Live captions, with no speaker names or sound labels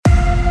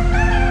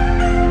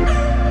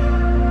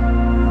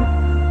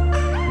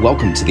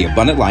Welcome to the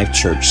Abundant Life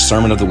Church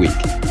Sermon of the Week.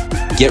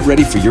 Get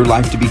ready for your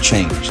life to be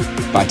changed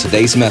by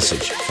today's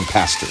message from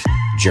Pastor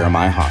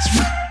Jeremiah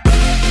Hosford.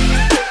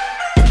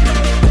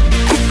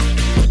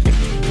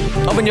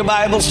 Open your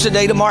Bibles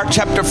today to Mark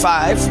chapter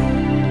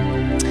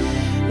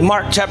 5.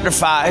 Mark chapter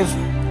 5.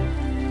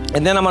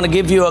 And then I'm going to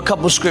give you a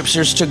couple of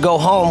scriptures to go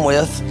home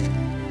with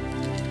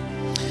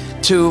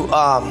to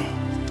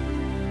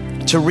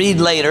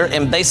read later.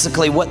 And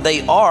basically what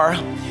they are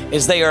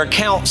is they are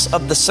accounts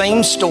of the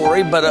same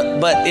story, but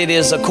it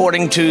is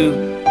according to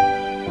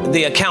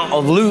the account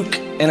of Luke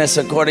and it's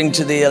according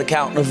to the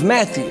account of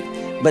Matthew,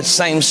 but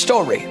same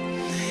story.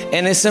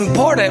 And it's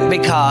important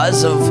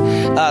because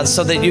of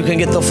so that you can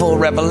get the full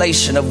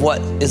revelation of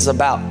what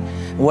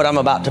I'm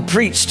about to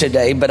preach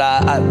today.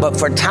 But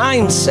for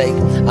time's sake,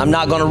 I'm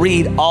not going to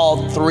read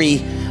all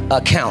three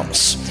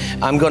accounts.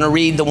 I'm going to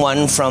read the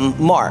one from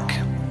Mark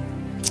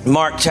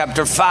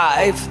chapter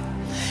 5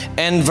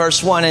 and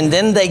verse 1. And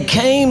then they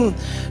came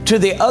to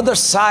the other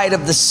side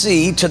of the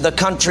sea, to the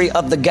country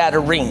of the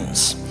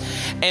Gadarenes.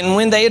 And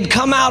when they had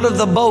come out of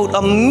the boat,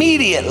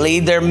 immediately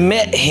there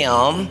met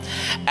him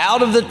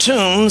out of the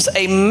tombs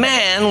a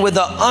man with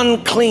an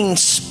unclean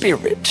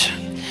spirit,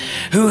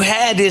 who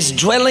had his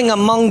dwelling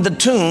among the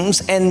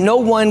tombs, and no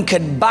one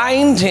could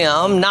bind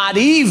him, not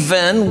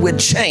even with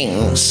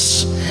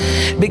chains,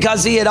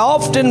 because he had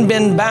often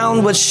been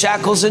bound with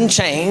shackles and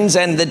chains,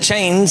 and the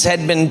chains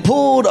had been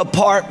pulled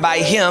apart by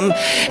him,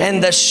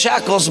 and the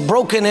shackles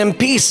broken in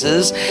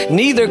pieces,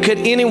 neither could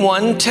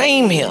anyone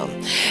tame him.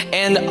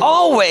 And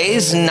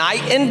always,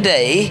 night and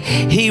day,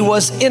 he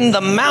was in the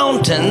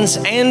mountains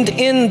and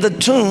in the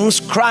tombs,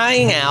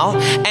 crying out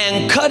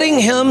and cutting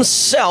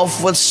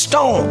himself with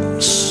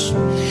stones.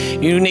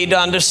 You need to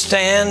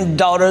understand,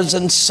 daughters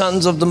and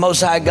sons of the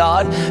Most High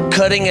God,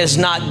 cutting is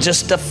not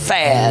just a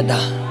fad.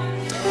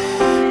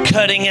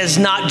 Cutting is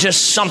not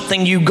just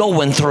something you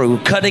going through.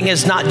 Cutting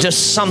is not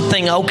just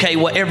something, okay,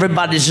 well,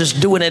 everybody's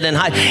just doing it in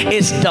high.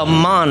 It's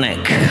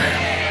demonic.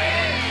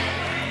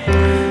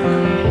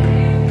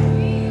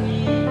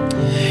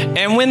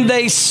 And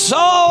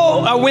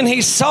when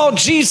he saw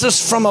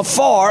Jesus from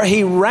afar,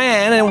 he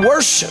ran and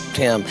worshiped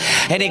him.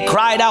 And he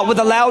cried out with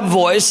a loud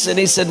voice, and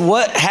he said,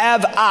 "What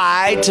have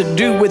I to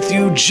do with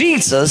you,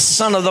 Jesus,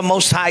 Son of the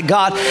Most High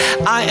God?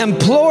 I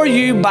implore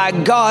you by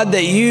God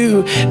that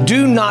you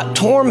do not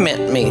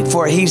torment me."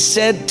 For he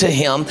said to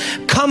him,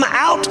 "Come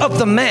out of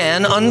the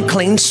man,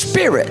 unclean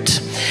spirit."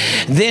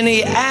 Then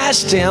he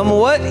asked him,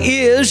 "What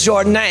is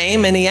your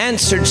name?" And he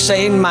answered,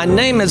 saying, "My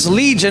name is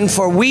Legion,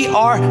 for we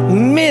are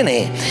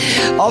many."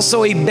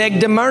 Also, he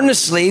begged him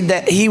earnestly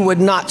that he would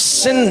not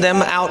send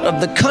them out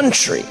of the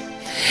country.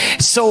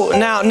 So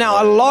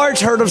now a large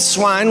herd of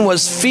swine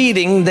was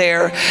feeding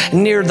there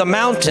near the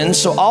mountain.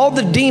 So all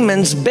the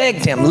demons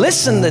begged him.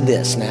 Listen to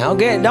this now.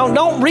 Okay?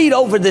 Don't read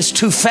over this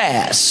too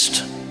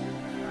fast.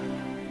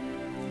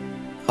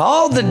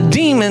 All the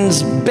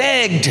demons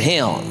begged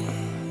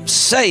him,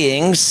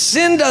 saying,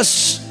 "Send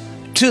us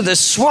to the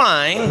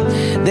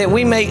swine that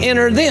we may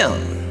enter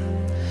them."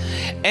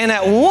 And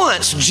at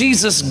once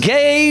Jesus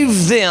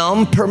gave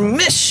them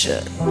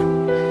permission.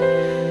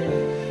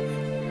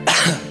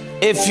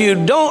 If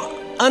you don't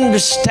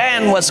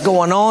understand what's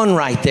going on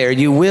right there,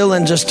 you will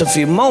in just a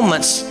few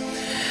moments.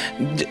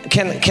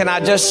 Can I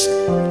just...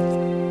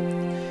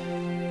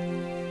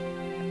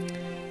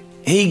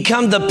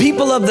 The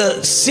people of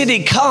the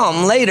city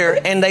come later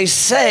and they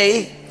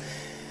say,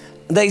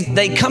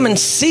 They come and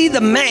see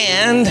the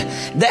man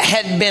that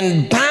had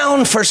been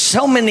bound for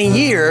so many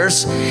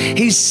years.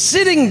 He's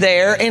sitting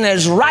there in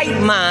his right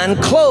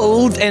mind,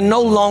 clothed and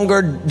no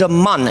longer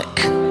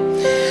demonic.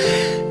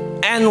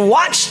 And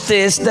watch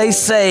this, they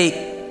say,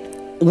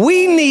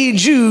 "We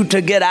need you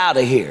to get out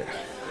of here."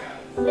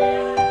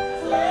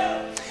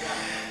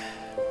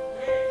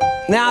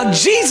 Now,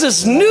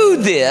 Jesus knew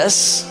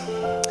this.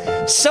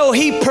 So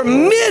he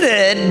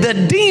permitted the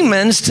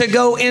demons to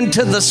go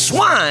into the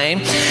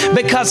swine,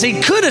 because he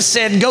could have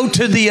said, "Go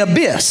to the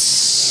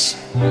abyss."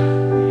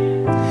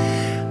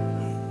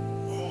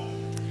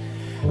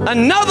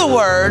 In other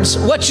words,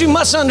 what you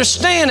must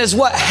understand is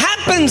what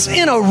happens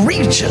in a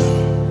region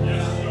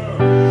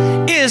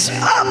is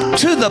up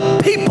to the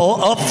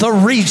people of the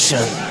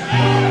region.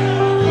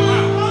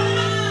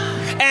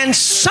 And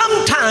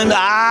sometimes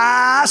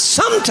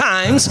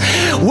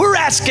we're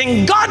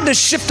asking God to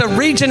shift the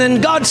region,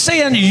 and God's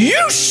saying,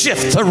 "You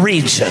shift the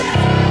region.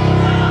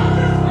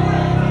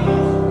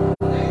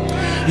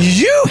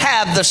 You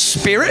have the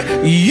Spirit.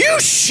 You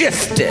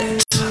shift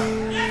it."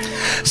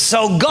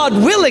 So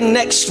God willing,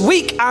 next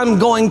week I'm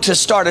going to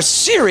start a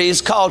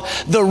series called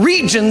 "The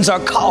Regions Are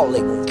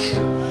Calling."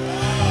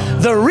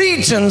 The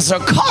regions are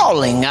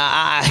calling.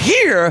 I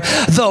hear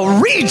the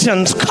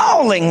regions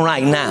calling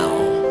right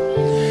now.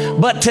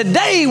 But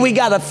today we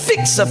got to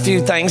fix a few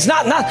things.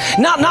 Not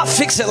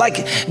fix it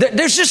like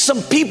there's just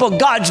some people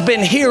God's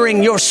been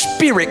hearing your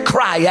spirit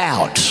cry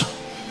out.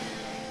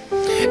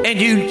 And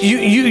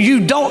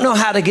you don't know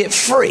how to get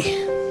free.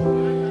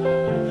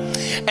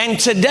 And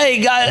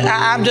today, God,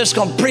 I'm just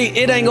going to preach.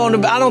 It ain't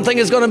going to, I don't think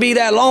it's going to be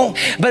that long,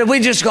 but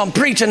we're just going to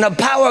preach, and the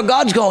power of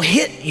God's going to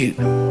hit you.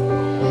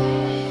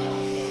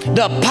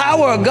 The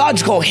power of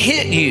God's going to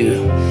hit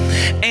you.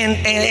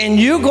 And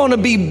you're going to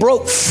be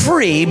broke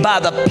free by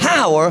the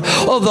power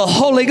of the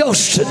Holy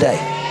Ghost today.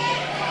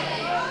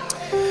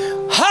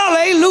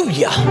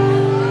 Hallelujah.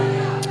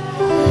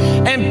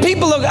 And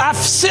people look, I've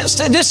sensed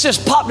that this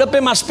just popped up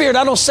in my spirit.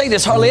 I don't say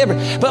this hardly ever,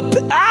 but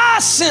I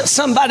sense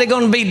somebody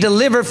going to be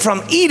delivered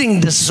from eating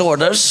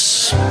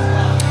disorders.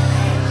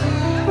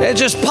 It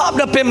just popped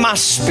up in my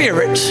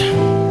spirit.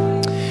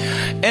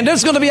 And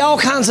there's going to be all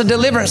kinds of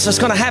deliverance that's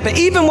going to happen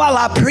even while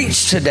I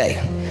preach today.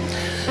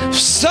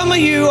 Some of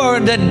you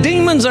the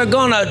demons are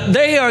going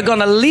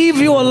to leave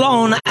you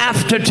alone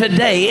after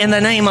today in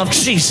the name of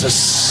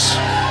Jesus.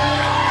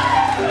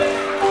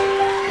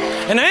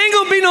 And there ain't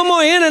going to be no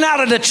more in and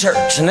out of the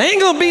church. And there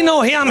ain't going to be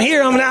no, I'm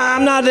here,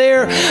 I'm not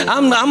there,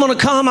 I'm going to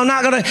come, I'm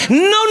not going to.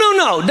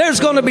 No. There's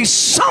going to be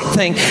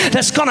something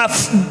that's going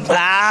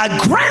to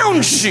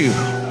ground you.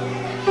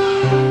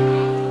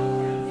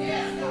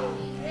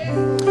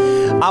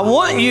 I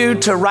want you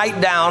to write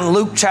down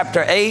Luke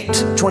chapter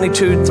 8,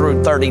 22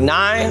 through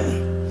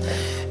 39.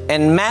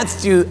 And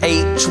Matthew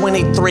 8,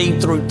 23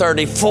 through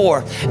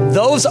 34.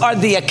 Those are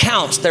the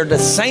accounts. They're the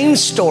same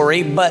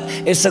story, but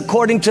it's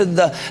according to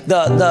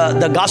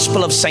the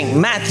Gospel of St.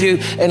 Matthew,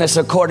 and it's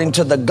according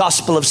to the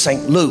Gospel of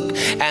St. Luke.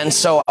 And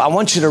so I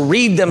want you to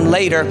read them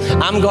later.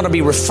 I'm going to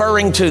be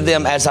referring to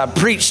them as I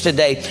preach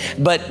today,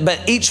 but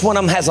each one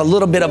of them has a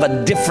little bit of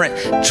a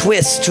different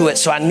twist to it,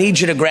 so I need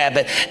you to grab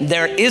it.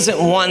 There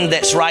isn't one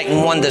that's right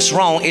and one that's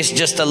wrong. It's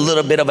just a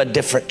little bit of a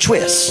different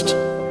twist.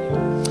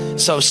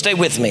 So stay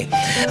with me.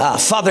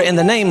 Father, in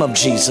the name of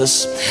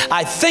Jesus,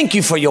 I thank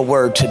you for your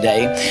word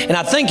today. And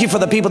I thank you for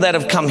the people that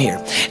have come here.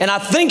 And I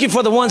thank you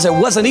for the ones that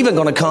wasn't even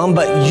going to come,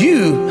 but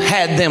you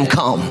had them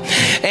come.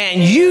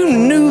 And you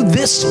knew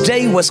this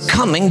day was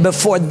coming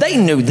before they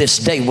knew this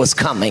day was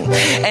coming.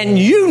 And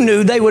you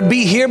knew they would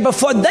be here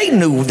before they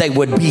knew they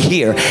would be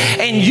here.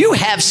 And you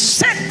have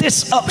set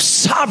this up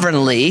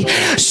sovereignly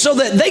so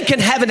that they can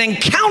have an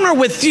encounter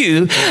with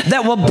you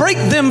that will break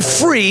them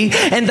free,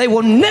 and they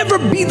will never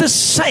be the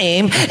same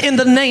in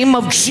the name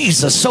of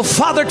Jesus. So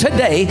Father,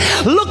 today,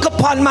 look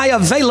upon my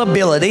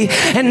availability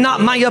and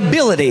not my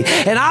ability.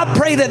 And I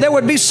pray that there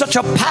would be such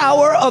a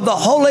power of the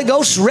Holy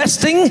Ghost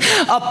resting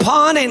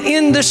upon and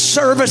in this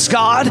service,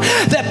 God,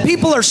 that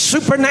people are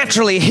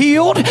supernaturally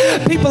healed,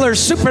 people are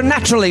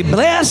supernaturally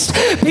blessed,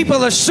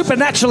 people are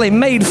supernaturally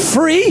made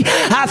free.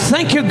 I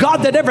thank you,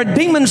 God, that every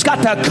demon's got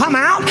to come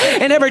out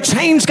and every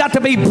chain's got to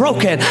be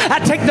broken. I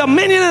take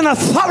dominion and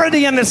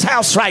authority in this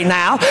house right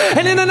now.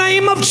 And in the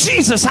name of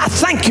Jesus, I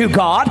thank you,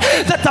 God,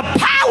 that the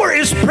power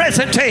is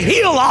present to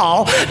heal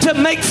all, to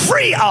make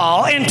free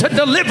all, and to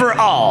deliver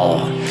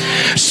all.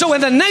 So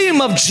in the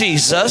name of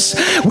Jesus,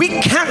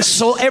 we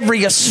cancel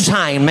every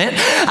assignment.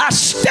 I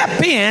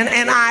step in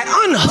and I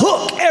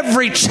unhook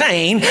every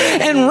chain.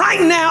 And right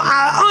now,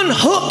 I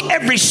unhook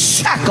every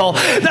shackle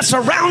that's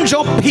around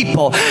your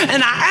people.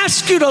 And I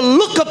ask you to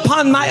look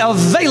upon my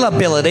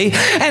availability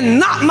and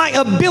not my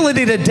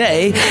ability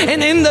today.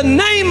 And in the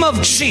name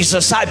of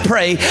Jesus, I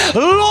pray,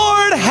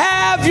 Lord,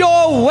 have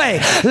your way.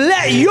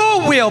 Let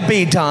your will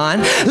be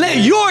done. Let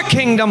your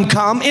kingdom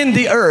come in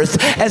the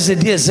earth as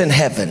it is in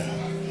heaven.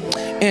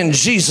 In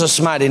Jesus'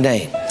 mighty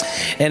name.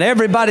 And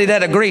everybody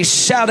that agrees,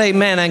 shout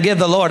amen and give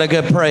the Lord a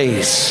good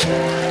praise.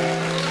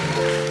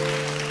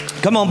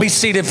 Come on, be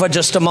seated for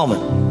just a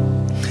moment.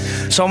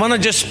 So I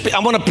want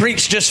to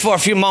preach just for a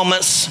few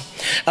moments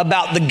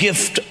about the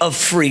gift of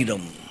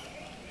freedom.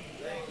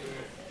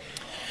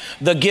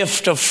 The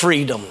gift of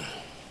freedom.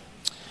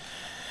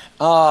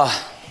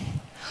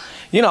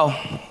 You know,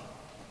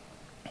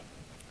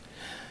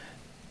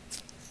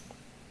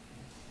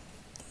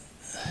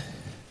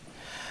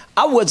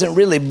 I wasn't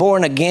really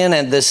born again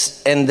in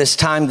this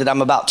time that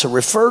I'm about to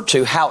refer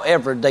to.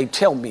 However, they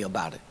tell me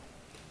about it.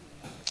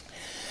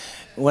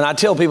 When I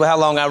tell people how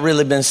long I've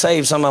really been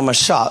saved, some of them are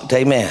shocked.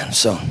 Amen.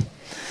 So,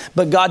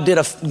 but God did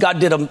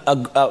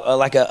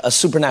a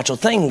supernatural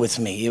thing with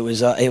me.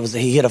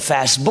 He hit a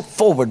fast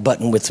forward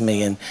button with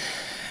me, and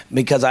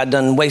because I'd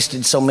done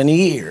wasted so many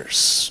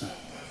years.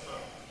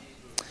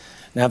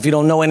 Now, if you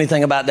don't know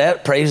anything about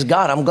that, praise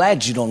God. I'm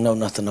glad you don't know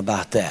nothing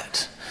about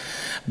that.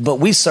 But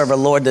we serve a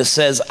Lord that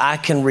says, I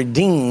can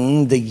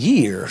redeem the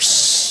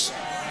years.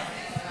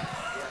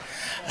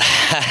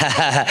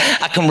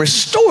 I can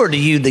restore to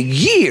you the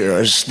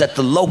years that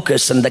the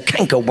locust and the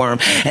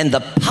cankerworm and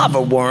the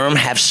poverworm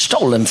have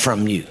stolen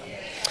from you.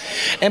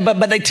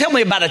 But they tell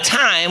me about a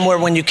time where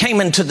when you came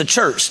into the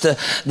church,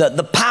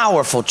 the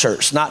powerful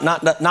church,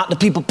 not the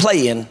people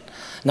playing,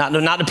 not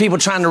the people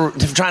trying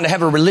to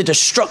have a religious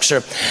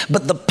structure,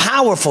 but the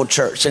powerful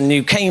church. And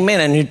you came in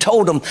and you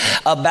told them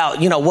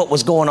about, what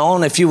was going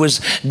on. If you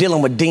was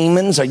dealing with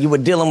demons, or you were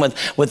dealing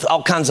with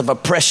all kinds of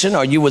oppression,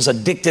 or you was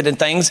addicted and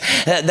things,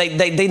 they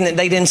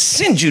didn't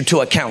send you to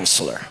a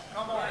counselor.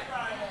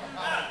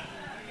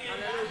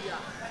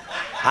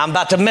 I'm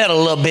about to meddle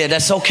a little bit.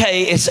 That's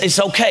okay. It's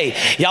okay.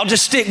 Y'all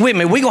just stick with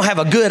me. We're going to have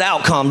a good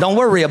outcome. Don't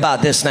worry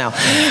about this now.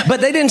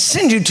 But they didn't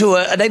send you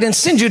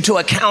to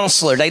a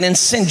counselor. They didn't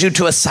send you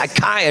to a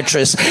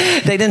psychiatrist.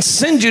 They didn't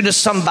send you to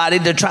somebody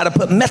to try to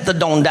put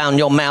methadone down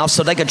your mouth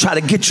so they could try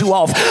to get you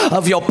off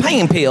of your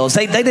pain pills.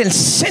 They didn't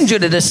send you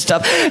to this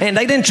stuff, and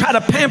they didn't try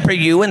to pamper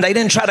you, and they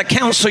didn't try to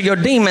counsel your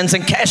demons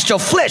and cast your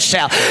flesh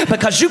out,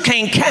 because you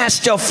can't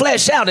cast your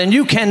flesh out and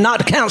you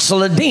cannot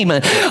counsel a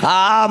demon.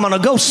 I'm going to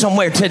go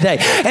somewhere today.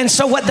 And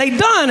so what they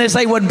done is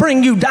they would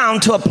bring you down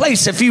to a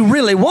place if you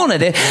really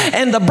wanted it,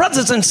 and the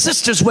brothers and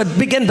sisters would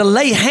begin to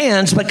lay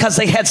hands because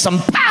they had some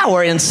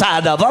power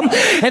inside of them,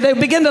 and they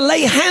begin to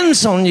lay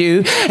hands on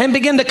you and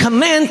begin to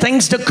command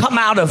things to come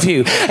out of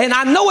you. And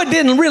I know it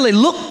didn't really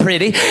look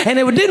pretty, and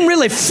it didn't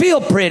really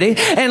feel pretty,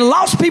 and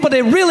lost people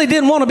that really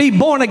didn't want to be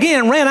born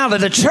again ran out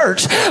of the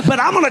church. But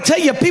I'm going to tell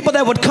you, people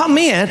that would come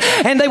in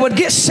and they would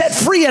get set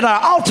free at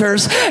our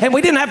altars, and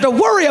we didn't have to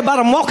worry about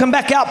them walking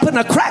back out putting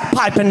a crack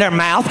pipe in their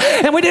mouth.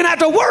 And we didn't have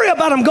to worry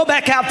about them go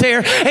back out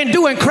there and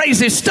doing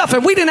crazy stuff.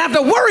 And we didn't have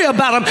to worry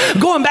about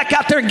them going back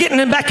out there and getting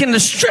them back in the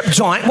strip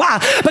joint.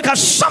 Why?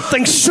 Because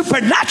something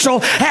supernatural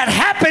had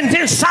happened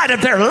inside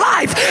of their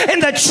life,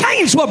 and the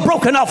chains were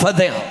broken off of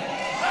them.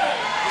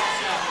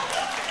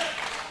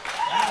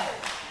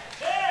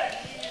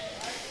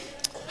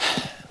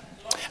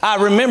 I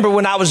remember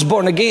when I was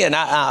born again,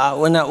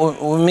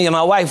 when me and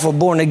my wife were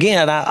born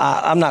again,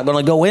 I'm not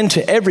going to go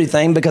into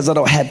everything because I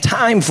don't have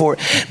time for it,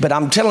 but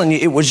I'm telling you,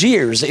 it was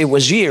years. It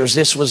was years.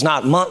 This was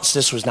not months.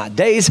 This was not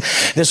days.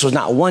 This was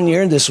not 1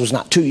 year. This was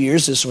not 2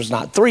 years. This was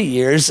not 3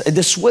 years.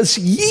 This was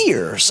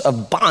years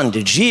of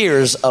bondage,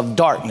 years of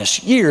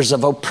darkness, years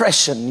of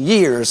oppression,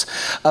 years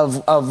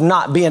of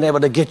not being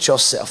able to get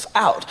yourself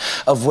out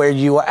of where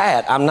you were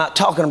at. I'm not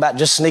talking about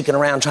just sneaking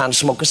around trying to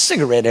smoke a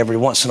cigarette every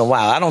once in a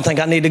while. I don't think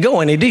I need to go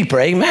any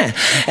deeper. Amen.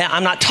 And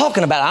I'm not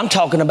talking about, I'm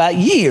talking about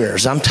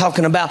years. I'm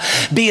talking about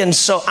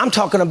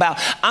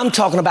I'm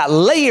talking about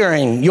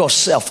layering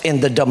yourself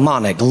in the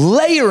demonic,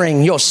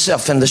 layering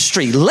yourself in the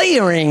street,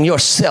 layering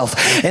yourself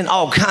in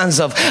all kinds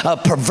of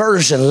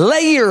perversion,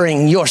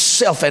 layering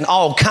yourself in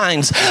all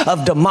kinds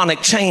of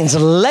demonic chains,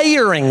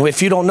 layering,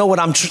 if you don't know what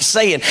I'm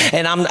saying,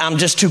 and I'm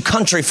just too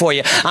country for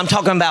you. I'm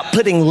talking about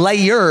putting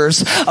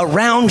layers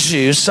around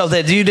you so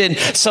that you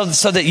didn't, so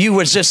that you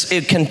would just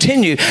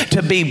continue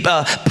to be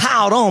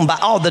piled on by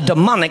all the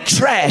demonic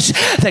trash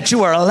that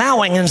you are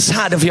allowing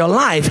inside of your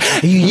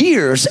life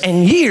years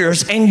and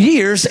years and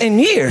years and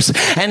years.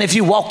 And if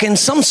you walk in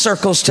some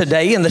circles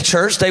today in the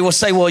church, they will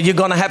say, well, you're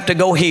going to have to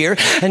go here,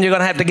 and you're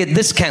going to have to get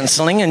this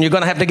counseling, and you're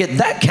going to have to get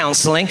that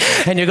counseling,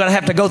 and you're going to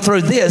have to go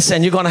through this,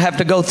 and you're going to have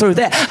to go through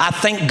that. I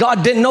thank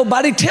God didn't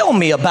nobody tell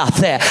me about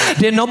that.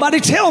 Didn't nobody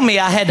tell me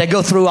I had to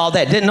go through all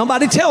that. Didn't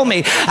nobody tell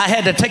me I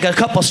had to take a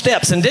couple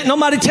steps, and didn't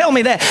nobody tell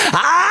me that.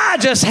 I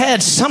just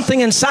had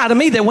something inside of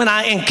me that when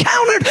I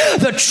encountered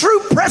the true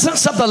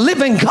presence of the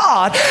living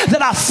God,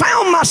 that I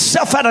found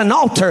myself at an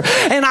altar,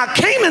 and I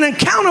came in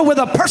encounter with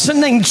a person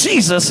named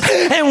Jesus.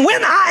 And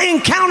when I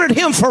encountered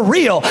him for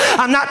real,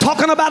 I'm not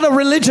talking about a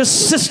religious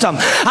system.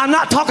 I'm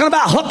not talking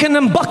about hooking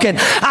and bucking.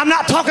 I'm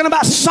not talking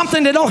about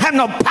something that don't have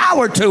no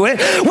power to it.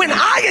 When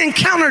I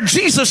encountered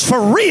Jesus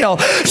for real,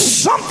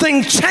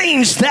 something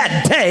changed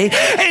that day,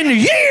 and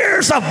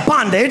years of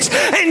bondage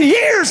and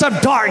years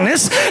of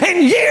darkness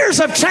and years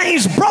of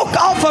chains broke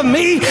off of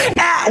me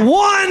at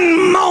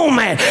one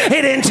moment.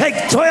 It didn't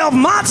take 12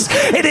 months.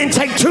 It didn't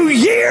take 2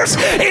 years.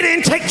 It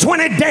didn't take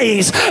 20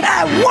 days.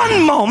 At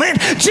one moment,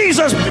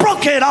 Jesus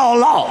broke it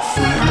all off.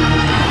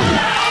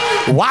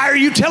 Why are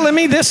you telling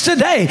me this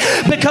today?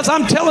 Because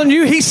I'm telling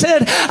you, he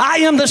said, I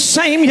am the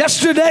same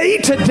yesterday,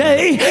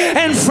 today,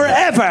 and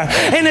forever.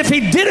 And if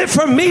he did it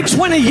for me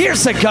 20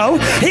 years ago,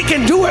 he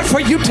can do it for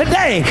you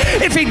today.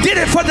 If he did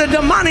it for the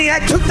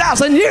demoniac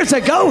 2,000 years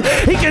ago,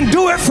 he can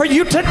do it for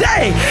you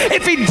today.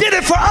 If he did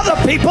it for other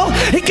people,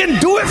 he can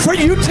do it for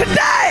you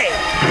today.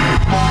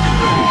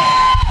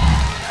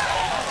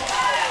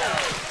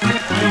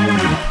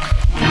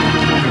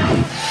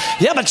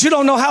 Yeah, but you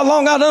don't know how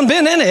long I done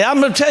been in it. I'm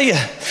going to tell you,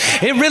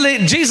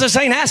 Jesus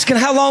ain't asking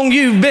how long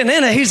you've been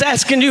in it. He's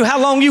asking you how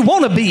long you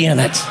want to be in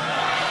it.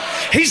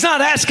 He's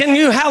not asking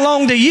you how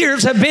long the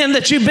years have been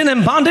that you've been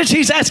in bondage.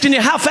 He's asking you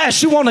how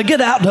fast you want to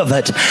get out of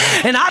it.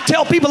 And I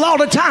tell people all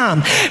the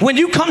time, when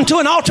you come to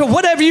an altar,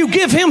 whatever you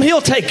give him, he'll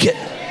take it.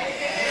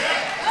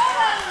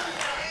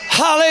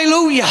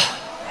 Hallelujah.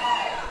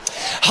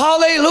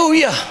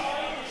 Hallelujah.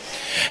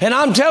 And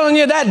I'm telling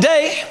you, that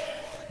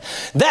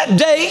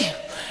day,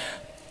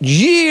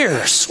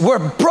 years were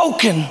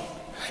broken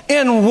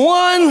in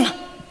one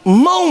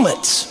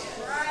moment.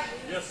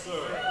 Yes, sir.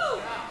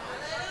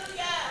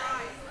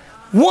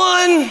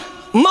 One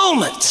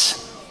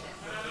moment.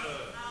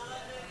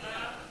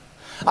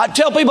 I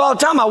tell people all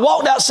the time, I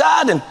walked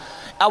outside and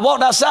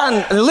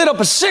lit up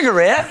a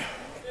cigarette.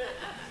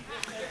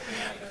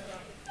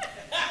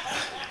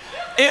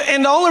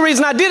 And the only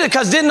reason I did it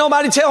because didn't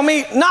nobody tell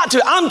me not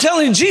to. I'm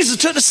telling you, Jesus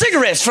took the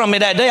cigarettes from me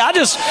that day. I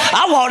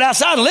walked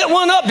outside and lit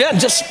one up,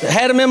 just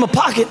had them in my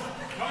pocket.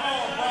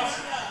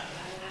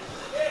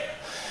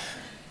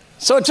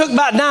 So it took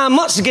about 9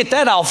 months to get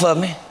that off of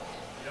me.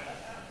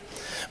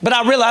 But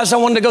I realized I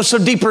wanted to go so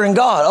deeper in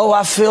God. Oh,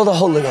 I feel the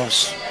Holy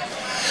Ghost.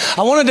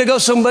 I wanted to go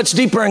so much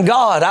deeper in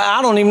God.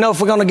 I don't even know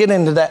if we're going to get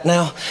into that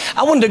now.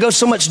 I wanted to go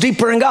so much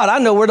deeper in God. I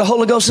know where the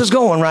Holy Ghost is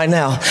going right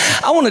now.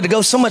 I wanted to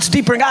go so much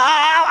deeper in God.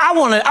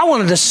 I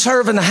wanted to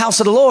serve in the house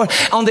of the Lord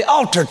on the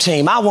altar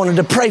team. I wanted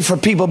to pray for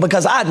people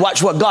because I'd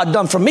watched what God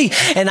done for me.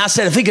 And I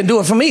said, if he can do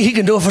it for me, he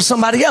can do it for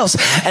somebody else.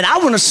 And I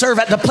want to serve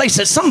at the place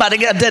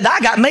that I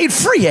got made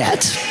free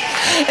at.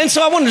 And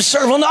so I wanted to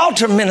serve on the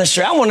altar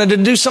ministry. I wanted to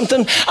do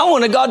something. I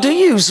wanted God to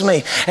use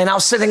me. And I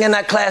was sitting in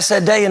that class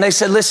that day and they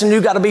said, listen,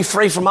 you got to be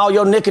free from all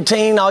your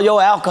nicotine, all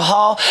your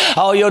alcohol,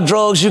 all your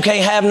drugs. You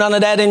can't have none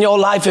of that in your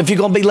life if you're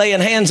going to be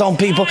laying hands on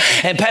people.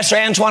 And Pastor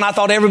Antoine, I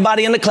thought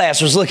everybody in the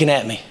class was looking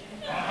at me.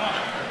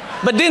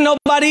 But didn't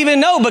nobody even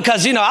know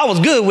because, I was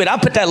good with it. I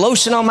put that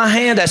lotion on my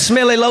hand, that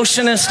smelly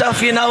lotion and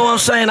stuff, you know what I'm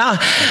saying?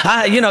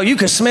 You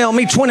can smell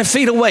me 20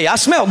 feet away. I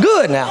smell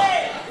good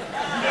now.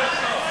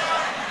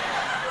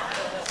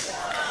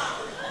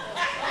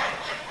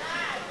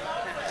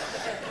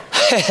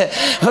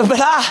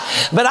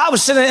 but I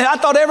was sitting there, I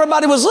thought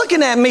everybody was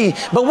looking at me,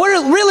 but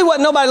really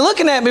wasn't nobody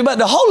looking at me, but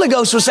the Holy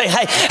Ghost was saying,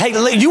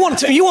 hey, you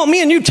want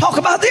me and you talk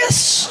about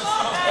this?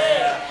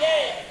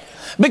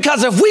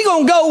 Because if we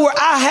gonna go where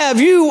I have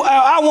you,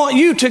 I want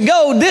you to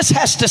go, this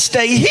has to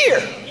stay here.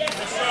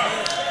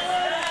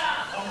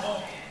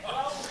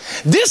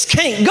 This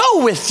can't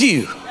go with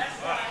you.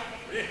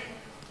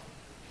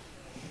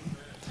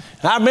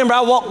 I remember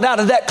I walked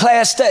out of that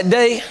class that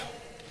day.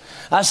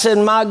 I said,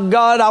 my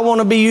God, I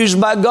want to be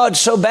used by God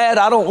so bad,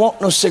 I don't want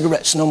no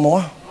cigarettes no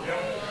more.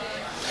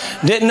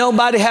 Didn't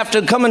nobody have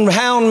to come and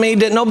hound me.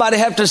 Didn't nobody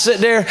have to sit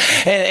there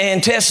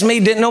and test me.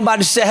 Didn't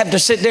nobody have to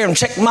sit there and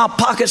check my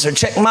pockets or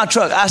check my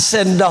truck. I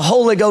said, the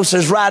Holy Ghost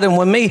is riding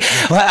with me.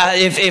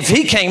 If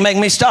he can't make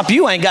me stop,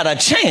 you ain't got a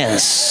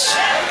chance.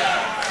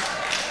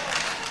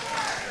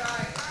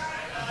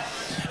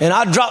 And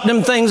I dropped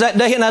them things that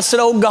day and I said,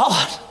 oh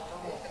God,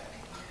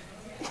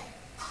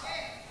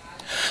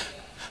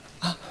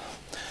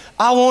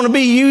 I want to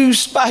be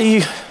used by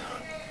you.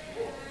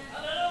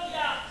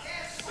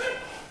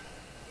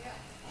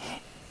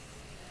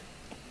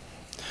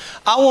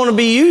 I want to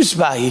be used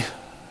by you.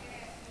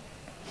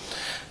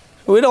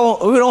 We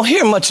don't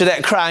hear much of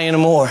that cry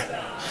anymore.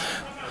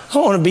 I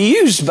want to be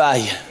used by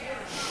you.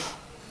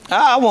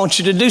 I want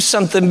you to do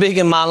something big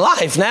in my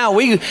life. Now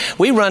we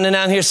running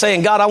down here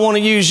saying, God, I want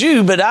to use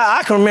you. But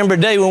I can remember a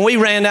day when we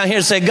ran down here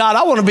and said, God,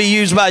 I want to be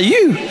used by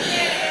you.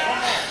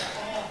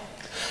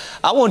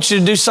 I want you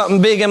to do something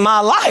big in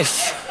my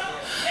life.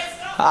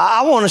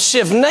 I want to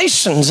shift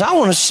nations. I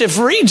want to shift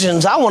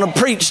regions. I want to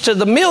preach to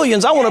the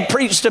millions. I want to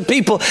preach to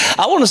people.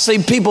 I want to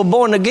see people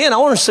born again. I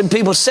want to see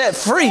people set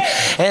free.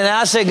 And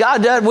I said,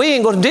 God, we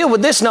ain't going to deal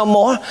with this no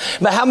more.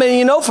 But how many of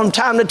you know from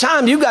time to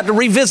time you got to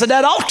revisit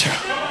that altar?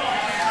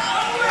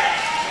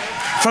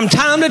 From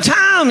time to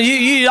time,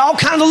 you all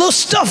kinds of little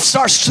stuff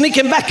starts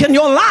sneaking back in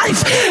your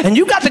life. And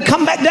you got to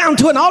come back down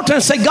to an altar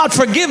and say, God,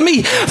 forgive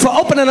me for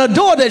opening a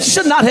door that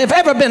should not have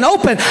ever been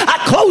opened.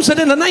 I close it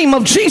in the name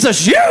of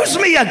Jesus. Use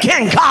me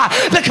again, God,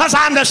 because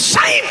I'm the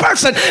same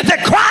person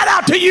that cried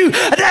out to you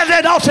at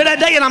that altar that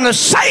day, and I'm the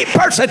same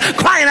person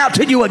crying out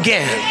to you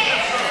again.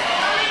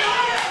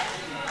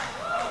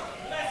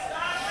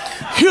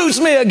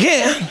 Use me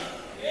again.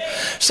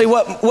 See,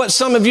 what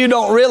some of you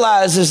don't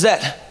realize is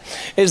that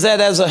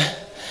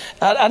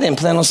I didn't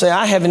plan on saying,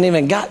 I haven't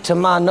even got to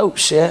my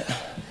notes yet.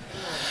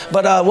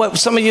 But what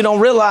some of you don't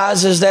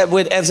realize is that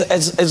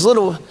as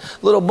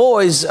little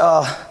boys,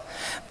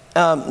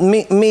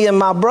 me and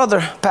my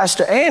brother,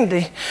 Pastor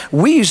Andy,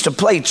 we used to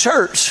play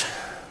church.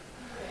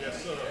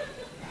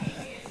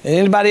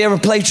 Anybody ever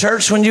play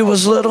church when you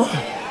was little?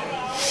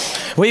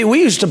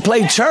 We used to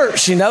play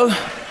church,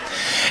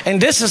 And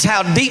this is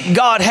how deep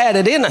God had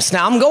it in us.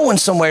 Now I'm going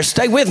somewhere.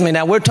 Stay with me.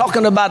 Now we're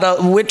talking about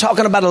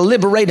a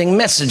liberating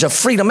message, a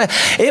freedom.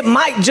 It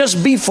might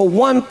just be for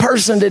one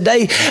person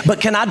today, but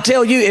can I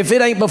tell you, if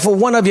it ain't but for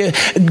one of you,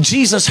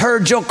 Jesus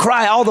heard your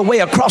cry all the way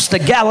across the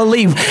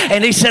Galilee,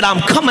 and he said,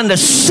 I'm coming to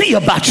see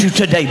about you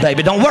today,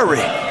 baby. Don't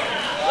worry.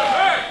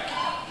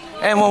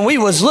 And when we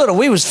was little,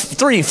 we was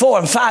 3, 4,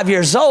 and 5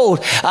 years old.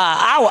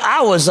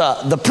 I was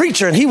the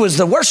preacher, and he was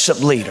the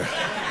worship leader.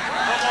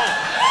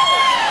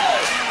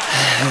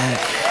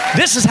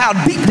 This is how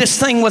deep this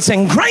thing was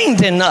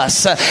ingrained in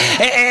us.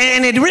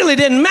 And it really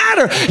didn't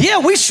matter. Yeah,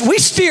 we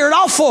steered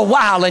off for a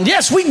while. And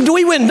yes, we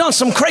went and done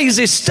some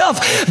crazy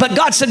stuff. But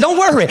God said, don't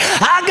worry.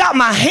 I got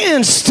my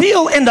hand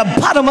still in the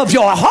bottom of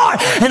your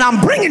heart. And I'm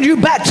bringing you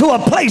back to a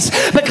place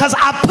because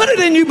I put it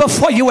in you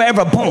before you were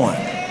ever born.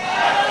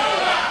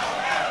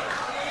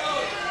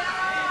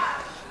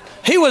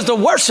 He was the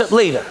worship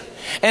leader.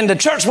 And the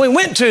church we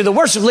went to, the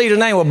worship leader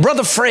name was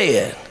Brother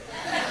Fred.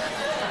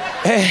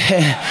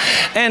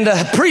 And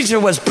the preacher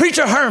was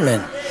Preacher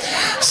Herman.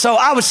 So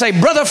I would say,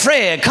 Brother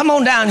Fred, come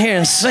on down here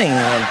and sing.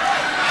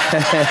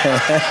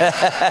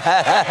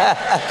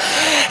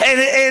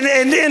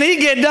 And then he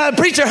get done,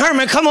 Preacher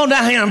Herman, come on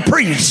down here and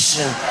preach.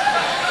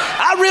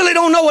 I I really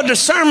don't know what the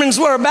sermons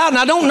were about, and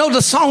I don't know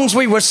the songs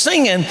we were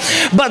singing,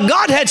 but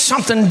God had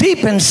something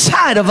deep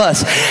inside of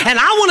us. And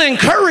I want to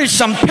encourage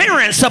some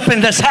parents up in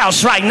this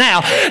house right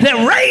now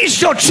that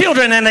raised your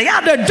children and they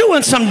out there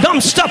doing some dumb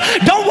stuff.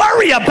 Don't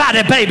worry about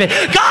it, baby.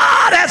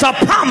 God has a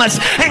promise,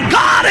 and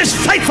God is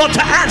faithful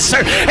to answer.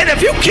 And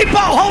if you keep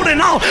on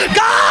holding on,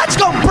 God's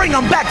going to bring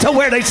them back to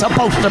where they're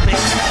supposed to be.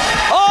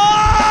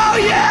 Oh,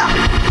 yeah.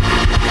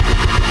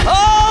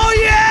 Oh,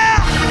 yeah.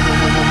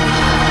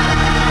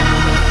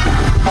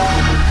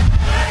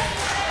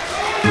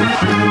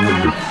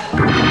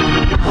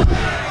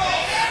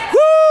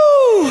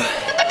 Woo!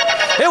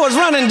 It was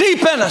running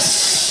deep in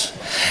us.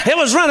 It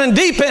was running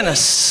deep in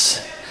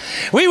us.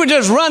 We were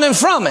just running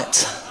from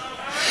it.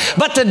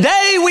 But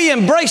today we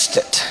embraced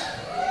it.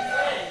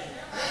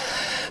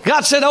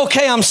 God said,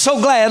 okay, I'm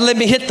so glad. Let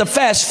me hit the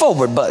fast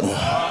forward button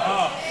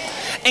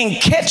and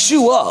catch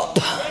you up.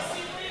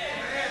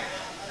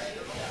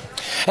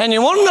 And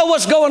you want to know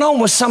what's going on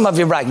with some of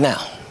you right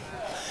now?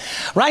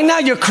 Right now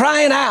you're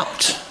crying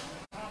out.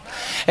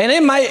 And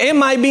it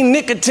might be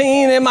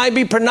nicotine, it might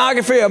be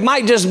pornography, or it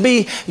might just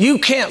be you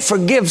can't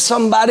forgive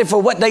somebody for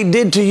what they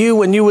did to you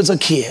when you was a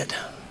kid.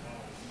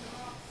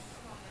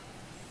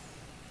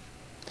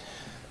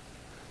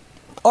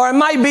 Or it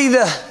might be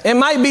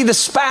the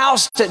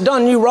spouse that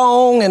done you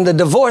wrong and the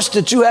divorce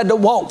that you had to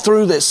walk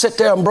through that sit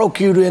there and broke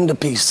you into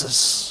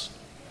pieces.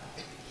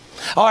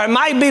 Or it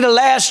might be the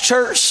last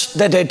church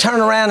that they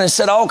turned around and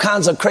said all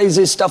kinds of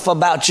crazy stuff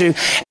about you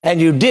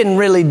and you didn't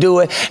really do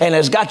it, and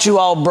it's got you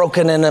all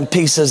broken into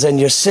pieces and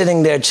you're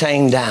sitting there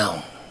chained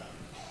down.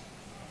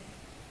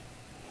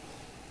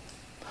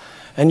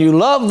 And you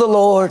love the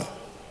Lord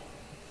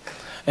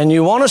and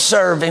you want to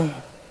serve Him,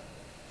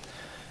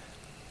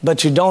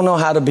 but you don't know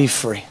how to be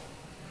free.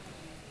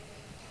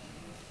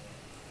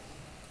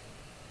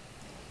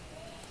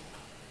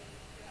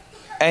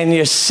 And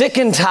you're sick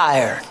and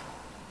tired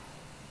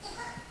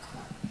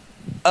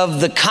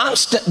of the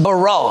constant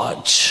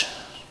barrage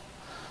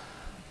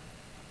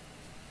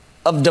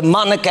of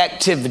demonic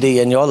activity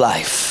in your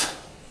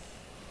life.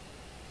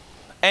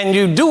 And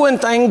you're doing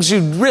things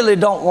you really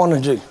don't want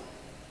to do.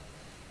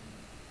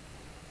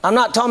 I'm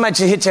not talking about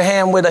you hit your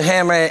hand with a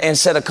hammer and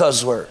said a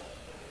cuss word.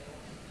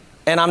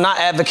 And I'm not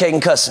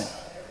advocating cussing.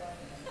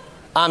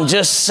 I'm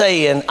just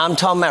saying, I'm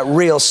talking about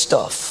real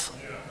stuff.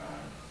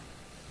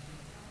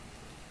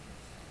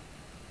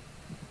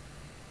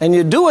 And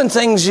you're doing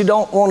things you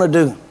don't want to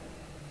do.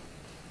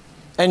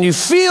 And you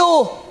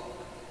feel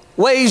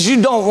ways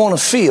you don't want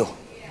to feel.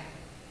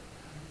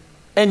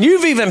 And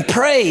you've even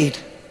prayed,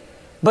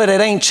 but it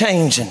ain't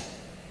changing.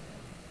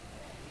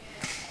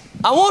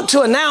 I want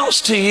to announce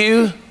to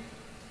you,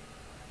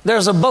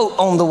 there's a boat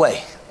on the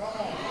way.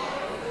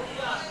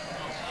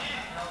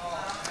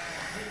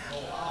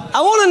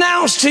 I want to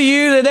announce to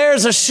you that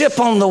there's a ship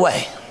on the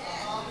way.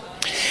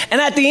 And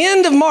at the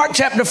end of Mark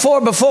chapter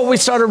 4, before we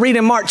started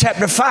reading Mark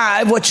chapter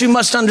 5, what you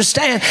must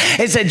understand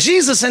is that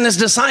Jesus and his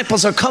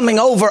disciples are coming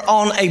over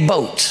on a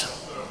boat.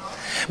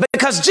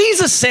 Because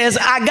Jesus says,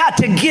 I got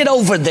to get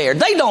over there.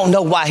 They don't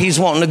know why he's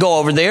wanting to go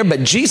over there,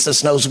 but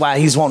Jesus knows why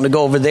he's wanting to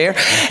go over there.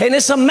 And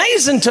it's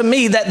amazing to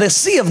me that the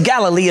Sea of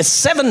Galilee is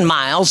 7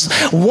 miles,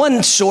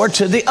 one shore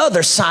to the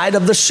other side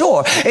of the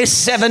shore. It's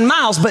 7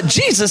 miles, but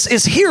Jesus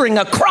is hearing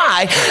a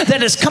cry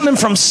that is coming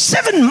from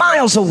 7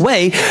 miles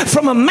away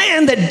from a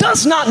man that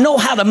does not know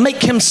how to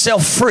make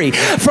himself free,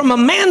 from a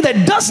man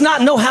that does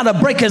not know how to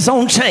break his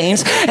own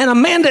chains, and a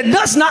man that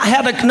does not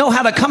know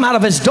how to come out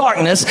of his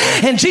darkness.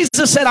 And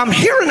Jesus said, I'm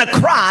hearing a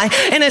cry,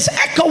 and it's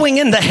echoing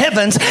in the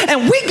heavens,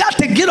 and we got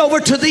to get over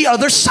to the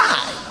other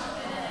side.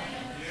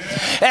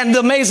 And the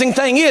amazing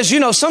thing is, you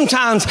know,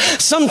 sometimes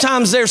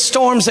there's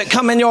storms that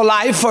come in your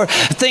life for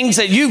things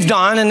that you've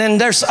done, and then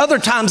there's other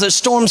times that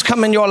storms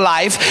come in your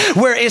life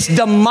where it's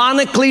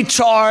demonically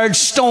charged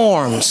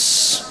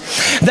storms.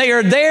 They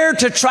are there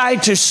to try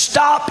to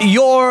stop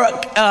your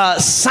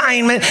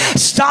assignment,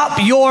 stop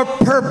your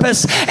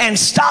purpose, and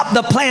stop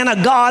the plan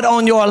of God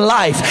on your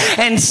life.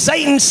 And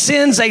Satan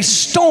sends a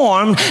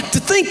storm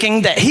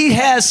thinking that he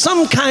has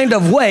some kind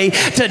of way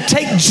to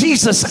take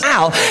Jesus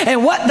out.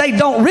 And what they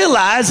don't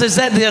realize is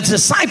that the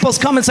disciples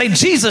come and say,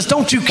 Jesus,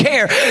 don't you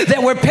care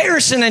that we're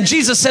perishing? And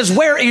Jesus says,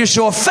 where is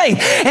your faith?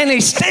 And he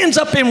stands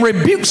up and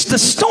rebukes the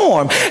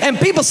storm. And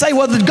people say,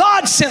 well,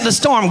 God sent the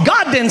storm.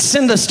 God didn't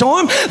send the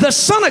storm. The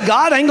Son of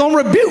God ain't going to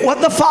rebuke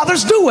what the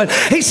Father's doing.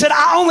 He said,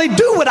 I only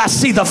do what I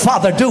see the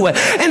Father doing.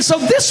 And so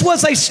this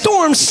was a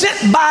storm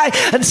sent by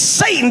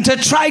Satan to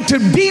try to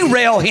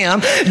derail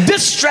him,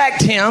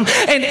 distract him,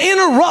 and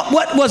interrupt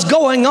what was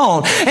going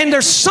on. And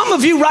there's some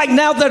of you right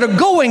now that are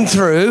going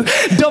through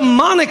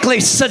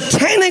demonically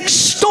satanic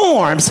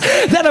storms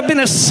that have been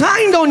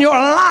assigned on your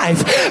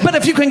life. But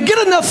if you can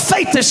get enough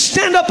faith to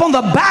stand up on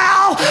the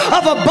bow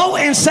of a boat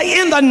and say,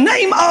 in the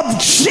name of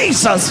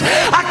Jesus,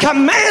 I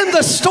command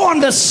the storm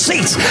to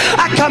cease.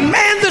 I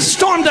command the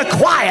storm to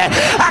quiet.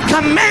 I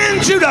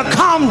command you to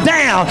calm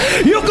down.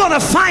 You're going to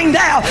find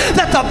out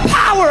that the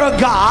power of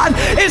God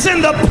is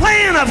in the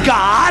plan of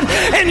God,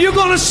 and you're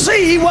going to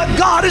see what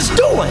God is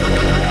doing.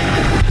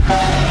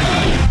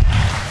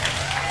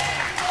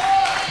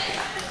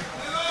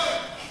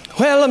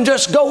 Well, I'm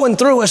just going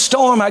through a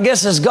storm. I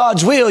guess it's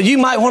God's will. You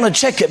might want to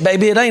check it,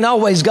 baby. It ain't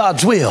always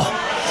God's will.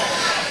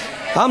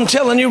 I'm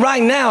telling you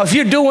right now, if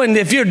you're doing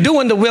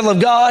the will of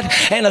God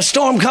and a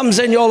storm comes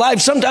in your life,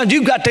 sometimes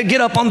you've got to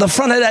get up on the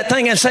front of that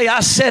thing and say, I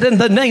said in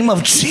the name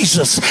of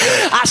Jesus.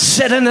 I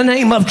said in the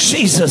name of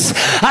Jesus.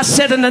 I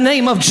said in the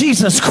name of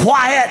Jesus,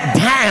 quiet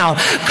down,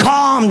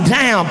 calm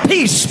down,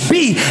 peace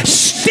be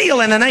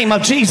still in the name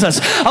of Jesus.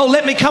 Oh,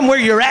 let me come where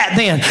you're at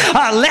then.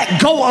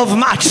 Let go of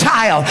my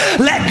child.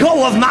 Let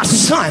go of my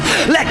son.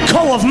 Let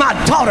go of my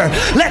daughter.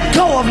 Let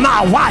go of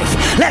my wife.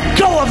 Let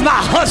go of my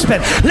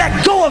husband.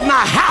 Let go of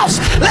my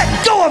house.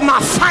 Let go of my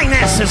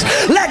finances.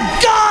 Let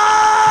go.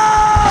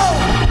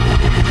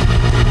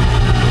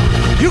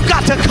 You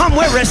got to come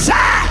where it's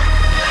at.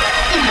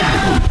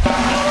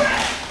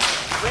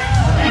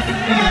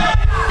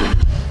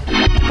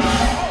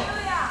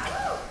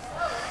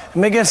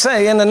 Make it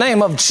say, in the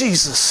name of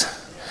Jesus.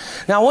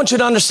 Now I want you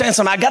to understand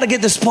something. I got to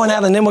get this point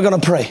out and then we're going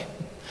to pray.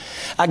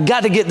 I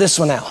got to get this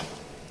one out.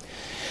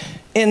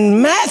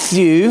 In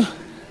Matthew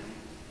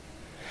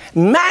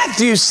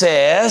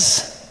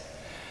says,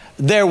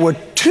 there were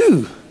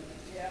 2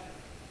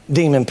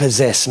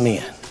 demon-possessed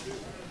men.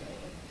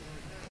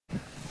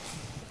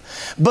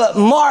 But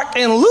Mark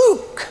and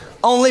Luke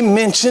only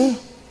mention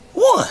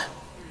 1.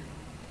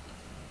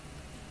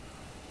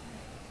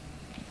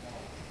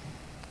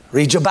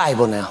 Read your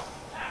Bible now.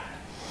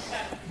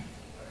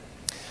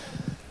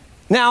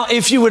 Now,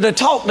 if you were to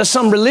talk to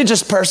some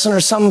religious person or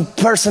some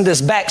person that's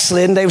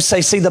backslidden, they would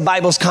say, see, the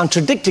Bible's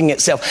contradicting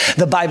itself.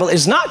 The Bible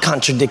is not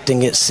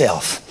contradicting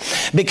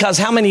itself. Because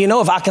how many of you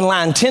know if I can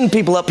line 10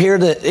 people up here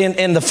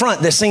in the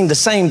front that seen the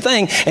same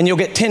thing, and you'll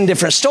get 10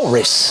 different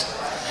stories.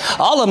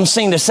 All of them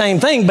seen the same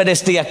thing, but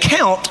it's the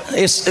account,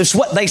 it's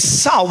what they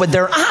saw with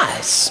their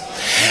eyes.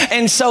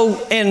 And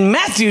so in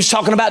Matthew's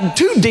talking about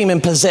 2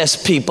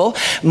 demon-possessed people.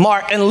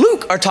 Mark and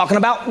Luke are talking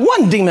about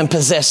 1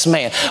 demon-possessed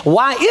man.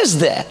 Why is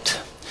that?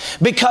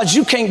 Because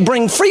you can't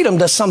bring freedom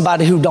to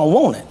somebody who don't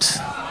want it.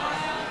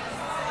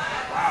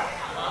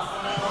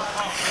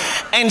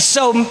 And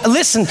so,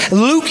 listen,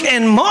 Luke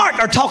and Mark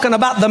are talking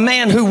about the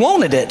man who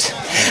wanted it.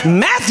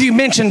 Matthew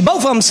mentioned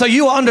both of them so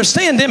you'll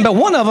understand them, but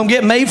one of them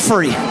get made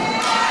free. And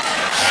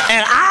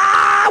I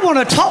want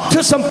to talk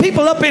to some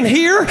people up in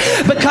here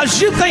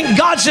because you think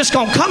God's just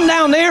going to come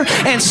down there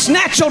and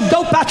snatch your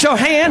dope out your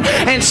hand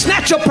and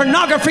snatch your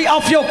pornography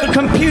off your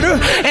computer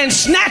and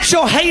snatch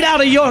your hate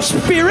out of your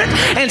spirit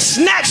and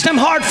snatch them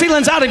hard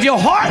feelings out of your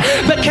heart.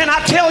 But can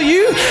I tell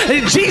you,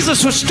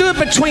 Jesus was stood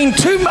between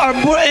 2 or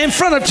in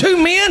front of 2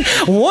 men.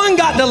 One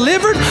got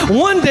delivered,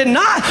 one did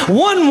not.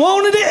 One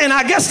wanted it, and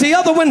I guess the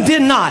other one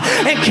did not.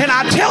 And can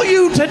I tell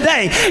you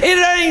today, it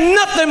ain't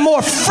nothing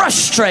more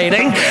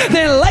frustrating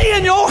than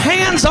laying your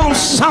hands on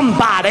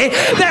somebody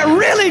that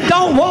really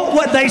don't want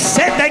what they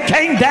said they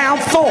came down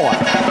for.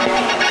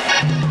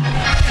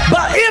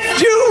 But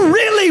if you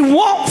really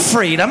want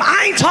freedom,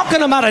 I ain't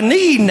talking about a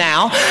need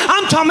now.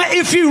 I'm talking about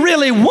if you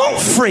really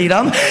want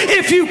freedom,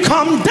 if you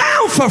come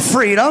down for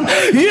freedom,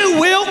 you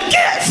will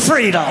get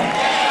freedom.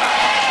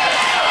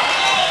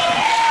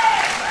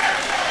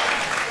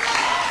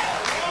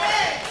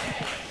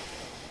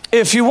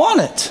 If you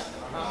want it,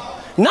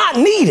 not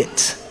need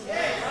it.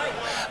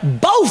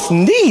 Both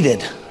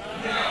needed.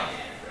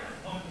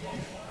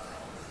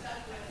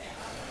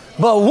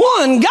 But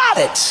one got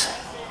it.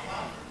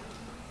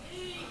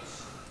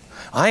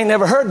 I ain't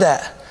never heard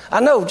that.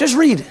 I know, just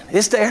read it.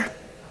 It's there.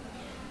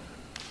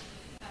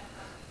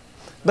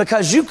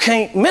 Because you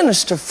can't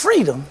minister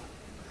freedom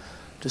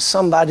to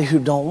somebody who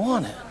don't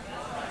want it.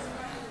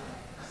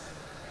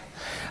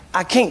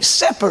 I can't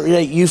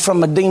separate you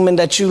from a demon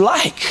that you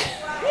like.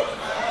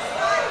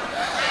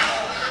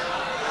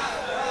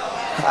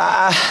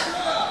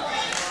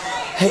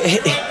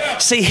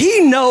 See,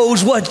 he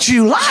knows what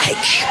you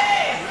like.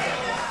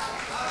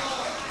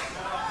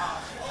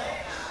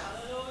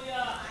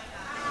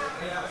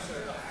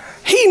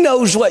 He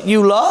knows what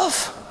you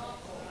love.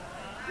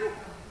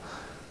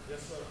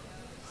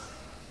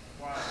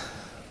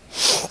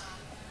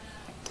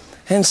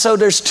 And so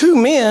there's 2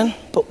 men,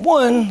 but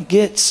one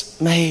gets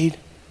made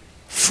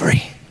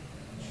free.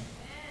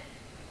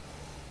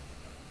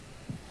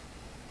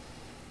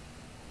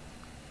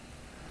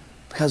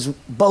 Because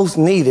both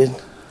needed,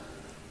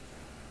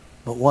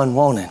 but one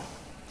wanted.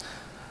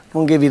 I'm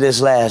going to give you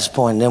this last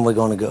point, and then we're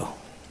going to go.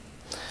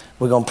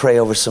 We're going to pray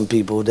over some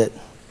people that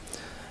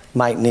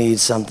might need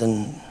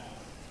something.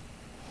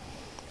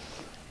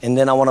 And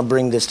then I want to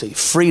bring this to you.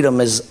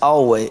 Freedom is not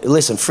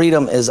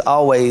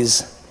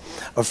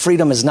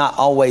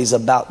always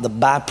about the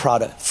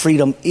byproduct.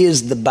 Freedom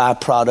is the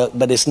byproduct,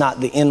 but it's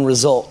not the end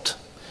result.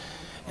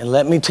 And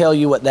let me tell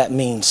you what that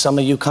means. Some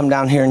of you come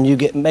down here and you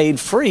get made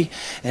free,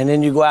 and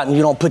then you go out and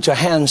you don't put your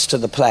hands to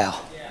the plow.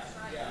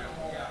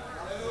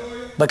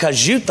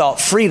 Because you thought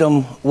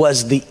freedom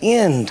was the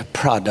end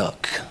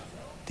product,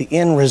 the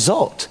end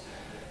result.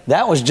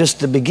 That was just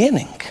the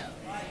beginning.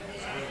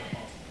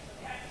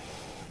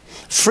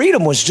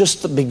 Freedom was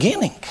just the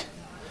beginning.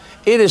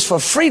 It is for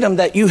freedom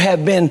that you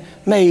have been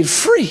made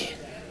free.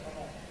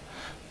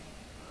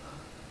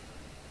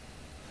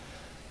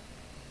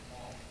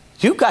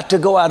 You got to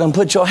go out and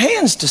put your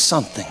hands to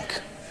something.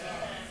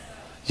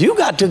 You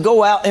got to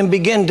go out and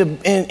begin to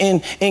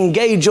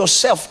engage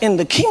yourself in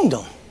the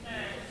kingdom.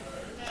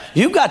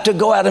 You got to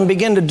go out and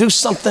begin to do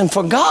something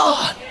for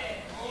God.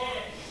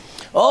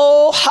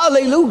 Oh,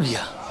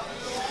 hallelujah.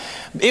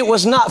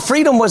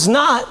 Freedom was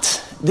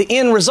not the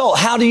end result.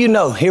 How do you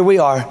know? Here we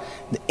are,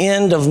 the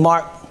end of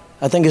Mark,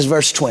 I think it's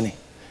verse 20.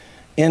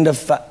 End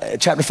of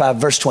chapter 5,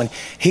 verse 20.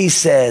 He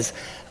says,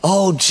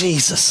 oh,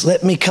 Jesus,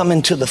 let me come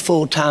into the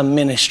full-time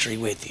ministry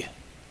with you.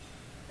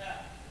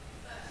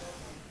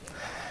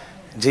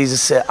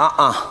 Jesus said,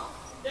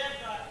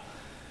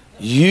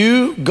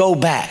 you go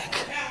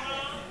back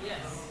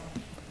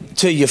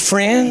to your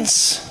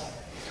friends,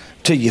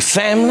 to your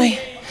family,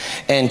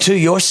 and to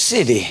your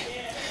city,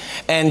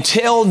 and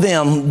tell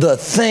them the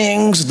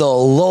things the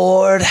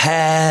Lord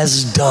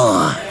has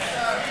done.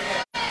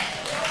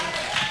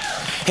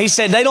 He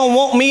said, they don't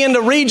want me in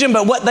the region,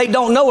 but what they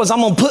don't know is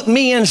I'm going to put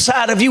me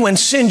inside of you and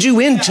send you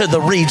into the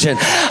region.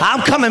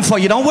 I'm coming for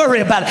you. Don't worry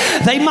about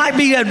it. They might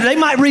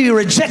be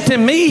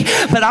rejecting me,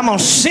 but I'm going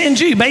to send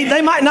you.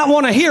 They might not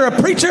want to hear a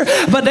preacher,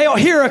 but they'll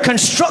hear a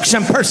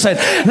construction person.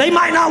 They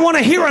might not want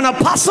to hear an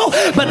apostle,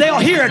 but they'll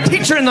hear a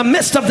teacher in the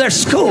midst of their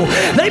school.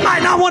 They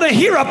might not want to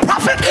hear a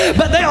prophet,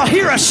 but they'll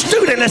hear a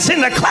student that's in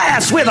the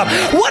class with them.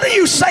 What are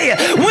you saying?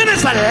 When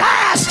is the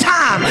last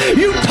time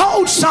you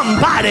told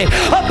somebody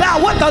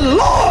about what the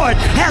Lord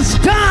has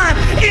done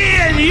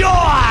in your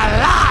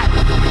life?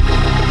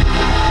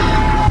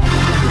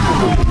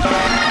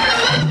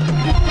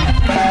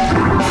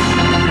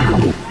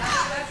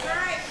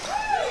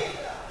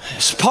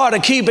 It's part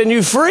of keeping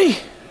you free.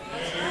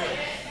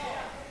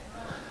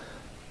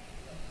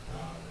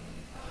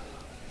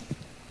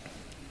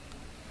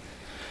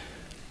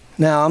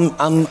 Now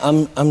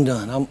I'm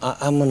done.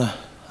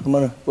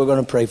 We're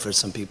gonna pray for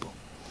some people.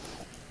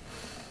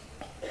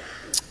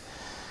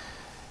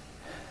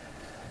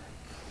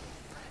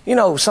 You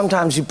know,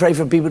 sometimes you pray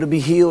for people to be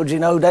healed, you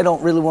know, they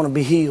don't really want to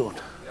be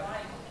healed.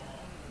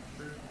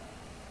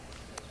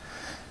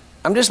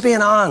 I'm just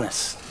being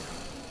honest.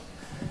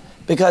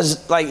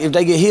 Because, like, if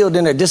they get healed,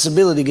 then their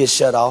disability gets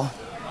shut off.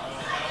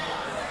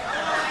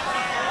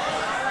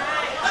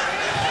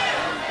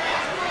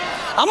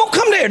 I'm going to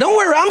come there. Don't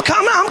worry. I'm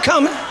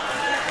coming.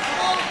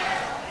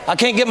 I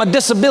can't get my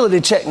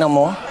disability checked no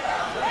more.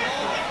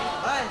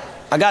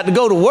 I got to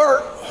go to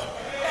work.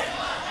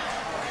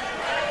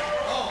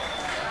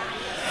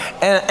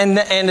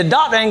 And the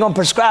doctor ain't going to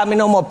prescribe me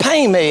no more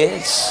pain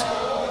meds.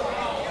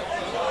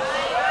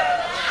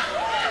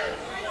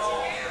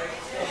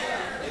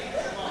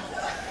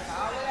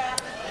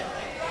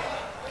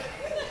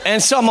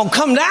 And so I'm going to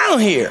come down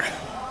here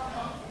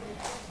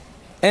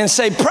and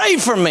say, pray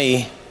for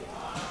me.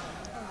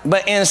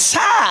 But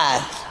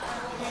inside,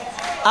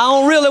 I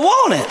don't really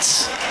want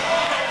it.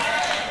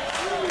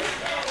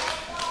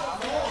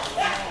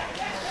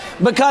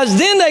 Because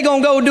then they're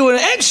going to go do an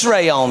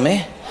x-ray on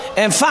me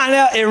and find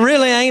out it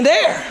really ain't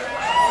there.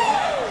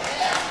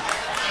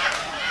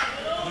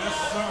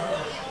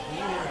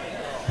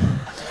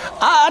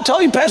 I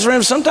told you, Pastor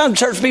Ram, sometimes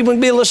church people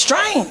can be a little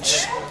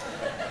strange.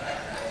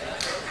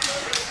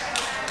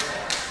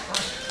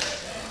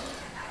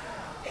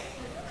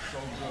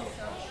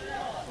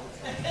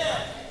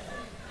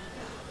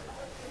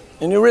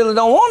 And you really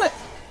don't want it.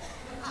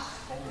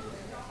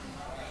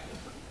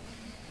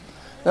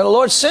 Now the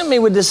Lord sent me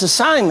with this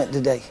assignment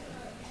today.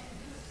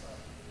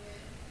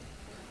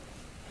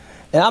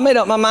 And I made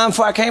up my mind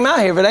before I came out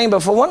here, if it ain't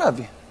but for one of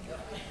you.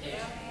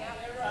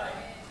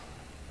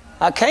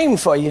 I came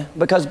for you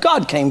because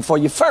God came for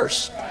you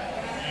first.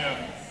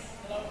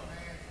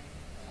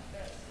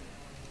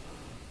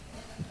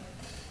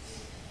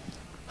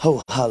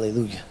 Oh,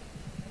 hallelujah.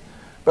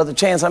 Brother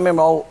Chance, I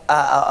remember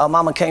a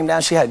mama came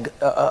down. She had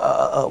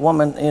a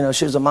woman, you know,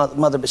 she was a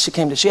mother, but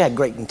she had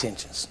great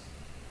intentions.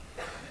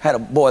 Had a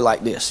boy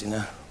like this, you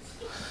know.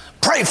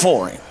 Pray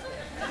for him.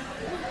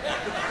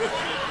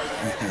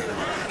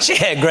 She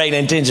had great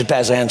intentions,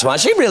 Pastor Antoine.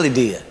 She really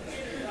did.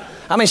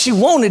 I mean, she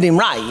wanted him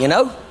right, you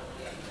know.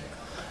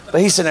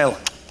 But he said, no.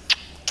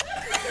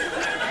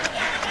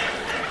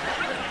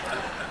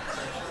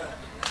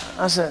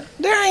 I said,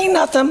 there ain't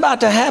nothing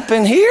about to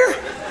happen here.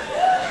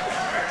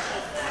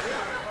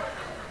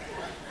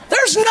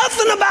 There's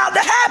nothing about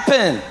to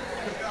happen.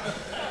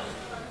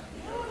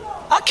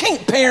 I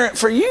can't parent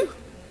for you.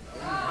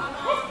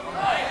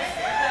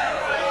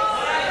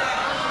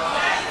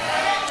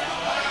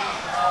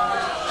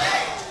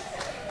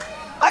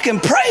 I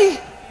can pray,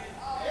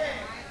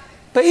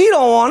 but he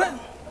don't want it.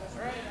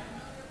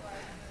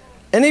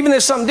 And even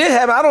if something did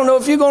happen, I don't know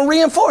if you're going to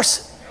reinforce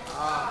it.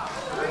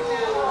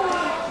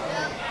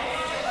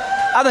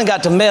 I done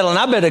got to meddling.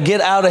 I better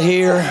get out of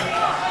here.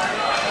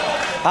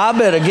 I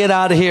better get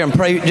out of here and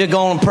pray. Just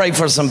go and pray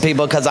for some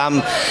people, because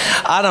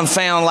I done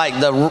found like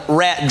the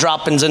rat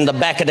droppings in the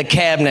back of the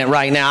cabinet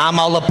right now. I'm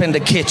all up in the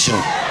kitchen.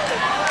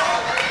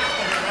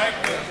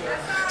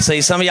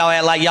 See, some of y'all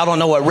act like y'all don't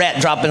know what rat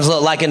droppings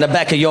look like in the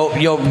back of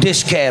your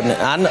dish cabinet.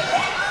 I know.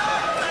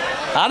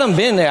 I done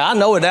been there. I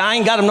know it. I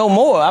ain't got them no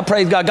more. I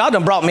praise God. God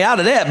done brought me out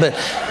of that,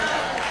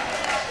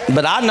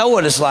 but I know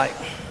what it's like.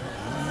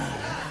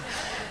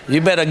 You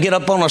better get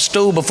up on a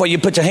stool before you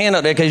put your hand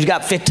up there because you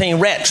got 15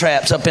 rat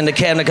traps up in the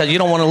cabinet because you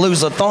don't want to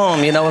lose a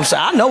thumb, you know what I'm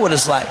saying? I know what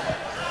it's like.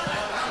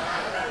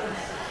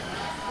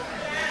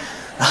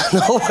 I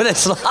know what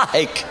it's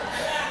like.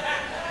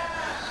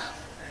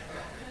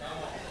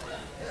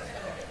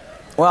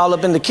 We're all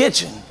up in the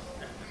kitchen.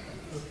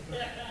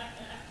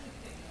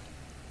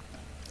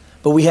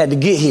 But we had to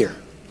get here.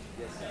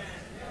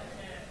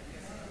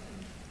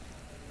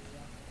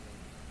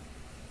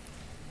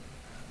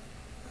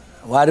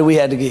 Why do we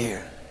have to get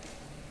here?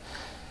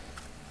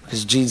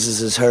 Because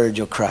Jesus has heard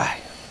your cry.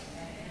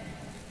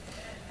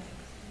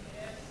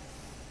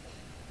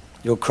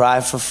 Your cry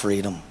for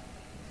freedom.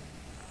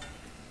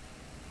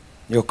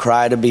 Your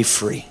cry to be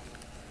free.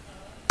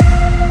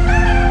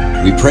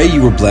 We pray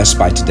you were blessed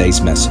by today's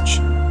message.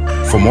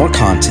 For more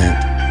content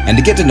and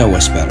to get to know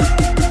us better,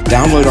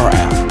 download our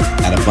app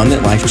at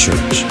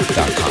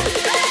abundantlifechurch.com.